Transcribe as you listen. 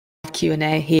live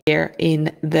Q&A here in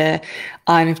the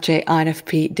INFJ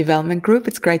INFP development group.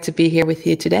 It's great to be here with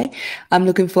you today. I'm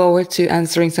looking forward to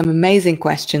answering some amazing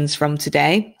questions from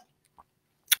today,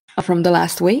 from the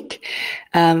last week.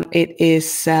 It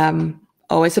is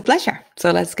always a pleasure.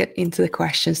 So let's get into the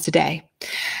questions today.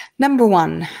 Number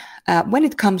one, when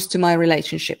it comes to my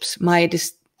relationships, my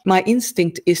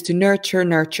instinct is to nurture,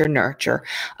 nurture, nurture.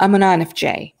 I'm an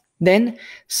INFJ. Then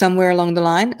somewhere along the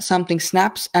line, something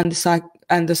snaps and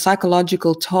the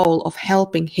psychological toll of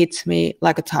helping hits me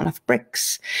like a ton of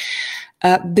bricks.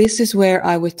 This is where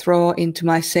I withdraw into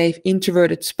my safe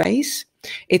introverted space.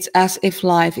 It's as if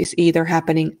life is either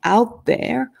happening out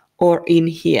there or in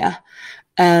here.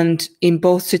 And in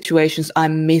both situations,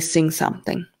 I'm missing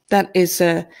something. That is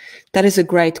a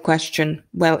great question.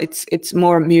 Well, it's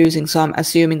more amusing. So I'm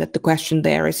assuming that the question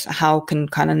there is how can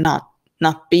kind of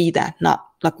not be that, not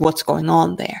like what's going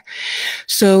on there.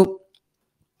 So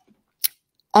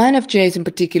INFJs in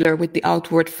particular, with the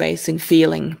outward facing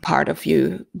feeling part of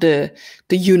you, the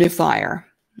unifier,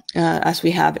 as we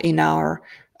have in our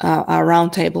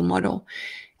roundtable model,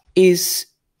 is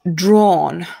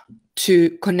drawn to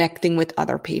connecting with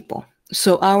other people.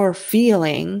 So our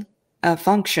feeling,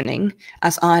 functioning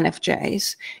as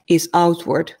INFJs is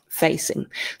outward facing.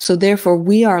 So therefore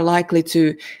we are likely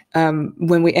to,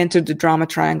 when we enter the drama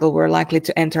triangle, we're likely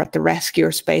to enter at the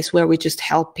rescuer space where we just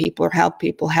help people,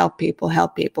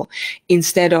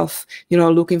 instead of,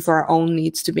 looking for our own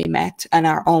needs to be met and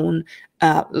our own,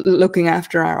 looking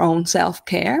after our own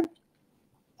self-care.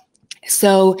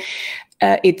 So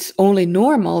it's only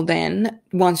normal then,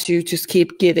 once you just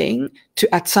keep giving,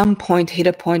 to at some point hit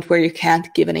a point where you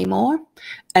can't give anymore,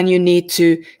 and you need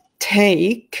to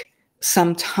take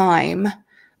some time,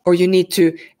 or you need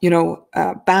to,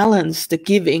 balance the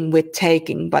giving with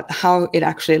taking. But how it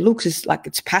actually looks is like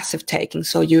it's passive taking.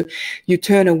 So you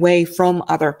turn away from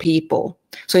other people.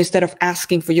 So instead of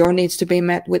asking for your needs to be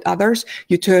met with others,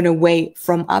 you turn away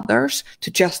from others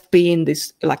to just be in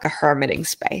this like a hermiting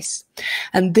space.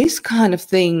 And this kind of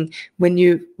thing, when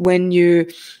you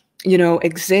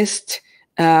exist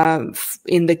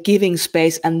in the giving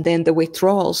space and then the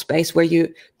withdrawal space where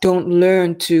you don't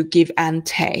learn to give and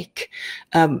take,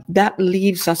 that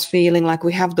leaves us feeling like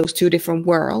we have those two different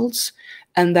worlds,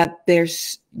 and that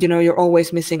there's, you're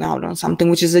always missing out on something,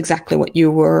 which is exactly what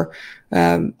you were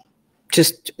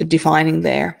just defining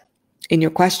there in your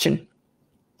question.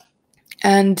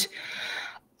 And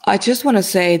I just want to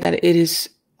say that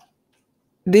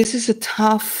this is a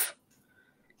tough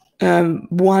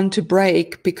one to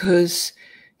break, because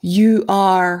you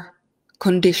are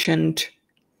conditioned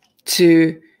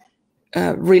to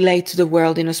relate to the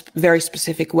world in a very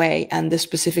specific way, and the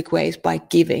specific way is by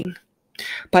giving,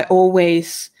 by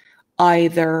always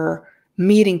either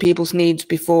meeting people's needs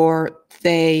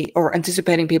or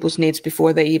anticipating people's needs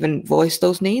before they even voice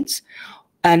those needs,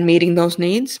 and meeting those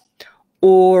needs,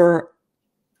 or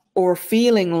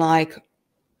feeling like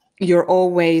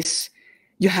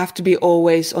you have to be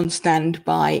always on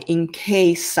standby in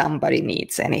case somebody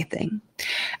needs anything.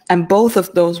 And both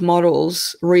of those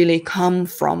models really come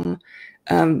from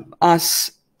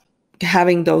us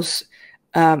having those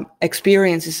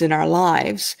experiences in our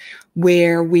lives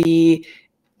where we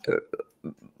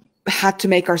had to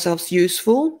make ourselves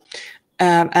useful.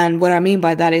 And what I mean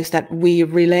by that is that we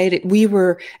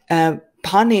were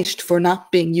punished for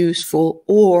not being useful,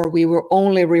 or we were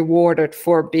only rewarded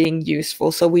for being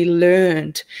useful. So we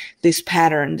learned this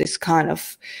pattern, this kind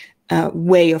of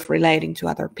way of relating to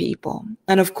other people.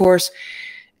 And of course,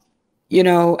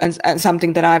 and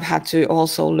something that I've had to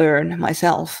also learn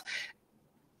myself,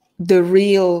 the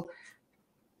real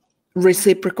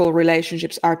reciprocal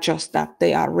relationships are just that,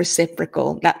 they are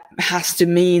reciprocal. That has to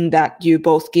mean that you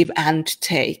both give and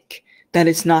take, that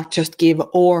it's not just give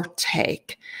or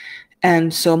take.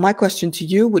 And so my question to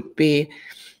you would be,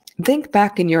 think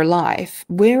back in your life.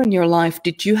 Where in your life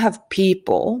did you have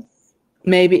people,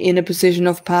 maybe in a position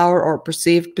of power or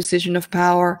perceived position of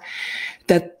power,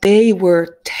 that they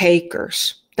were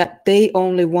takers, that they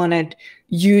only wanted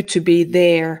you to be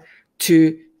there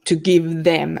to give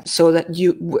them, so that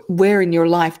where in your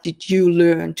life did you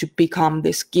learn to become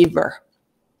this giver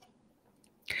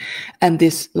and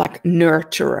this like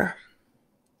nurturer?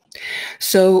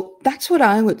 So that's what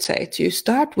I would say to you.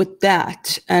 Start with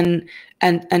that, and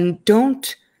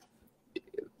don't,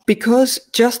 because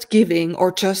just giving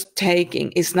or just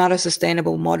taking is not a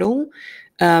sustainable model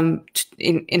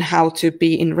in how to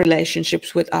be in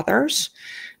relationships with others.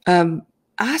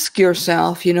 Ask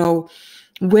yourself,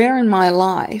 where in my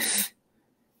life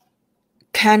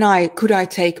could I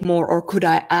take more, or could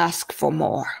I ask for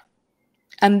more?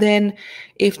 And then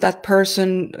if that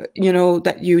person,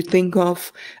 that you think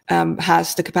of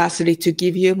has the capacity to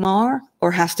give you more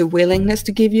or has the willingness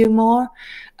to give you more,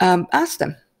 ask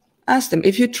them. Ask them.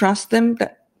 If you trust them,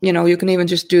 that you can even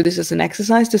just do this as an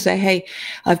exercise to say, hey,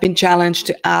 I've been challenged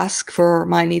to ask for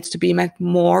my needs to be met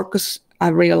more because I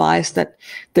realized that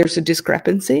there's a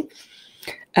discrepancy.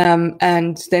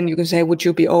 And then you can say, would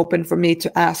you be open for me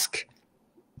to ask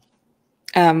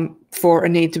for a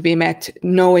need to be met,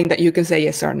 knowing that you can say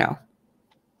yes or no?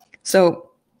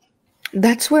 So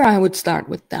that's where I would start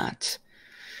with that.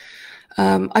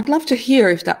 I'd love to hear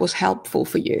if that was helpful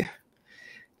for you.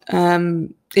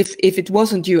 If it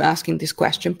wasn't you asking this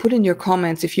question, put in your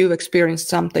comments if you've experienced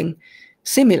something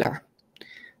similar.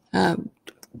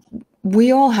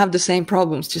 We all have the same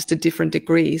problems, just at different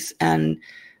degrees. And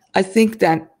I think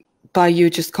that by you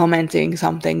just commenting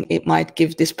something, it might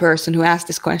give this person who asked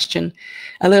this question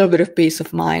a little bit of peace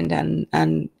of mind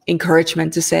and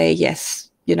encouragement to say, yes,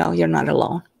 you're not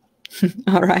alone.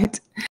 All right.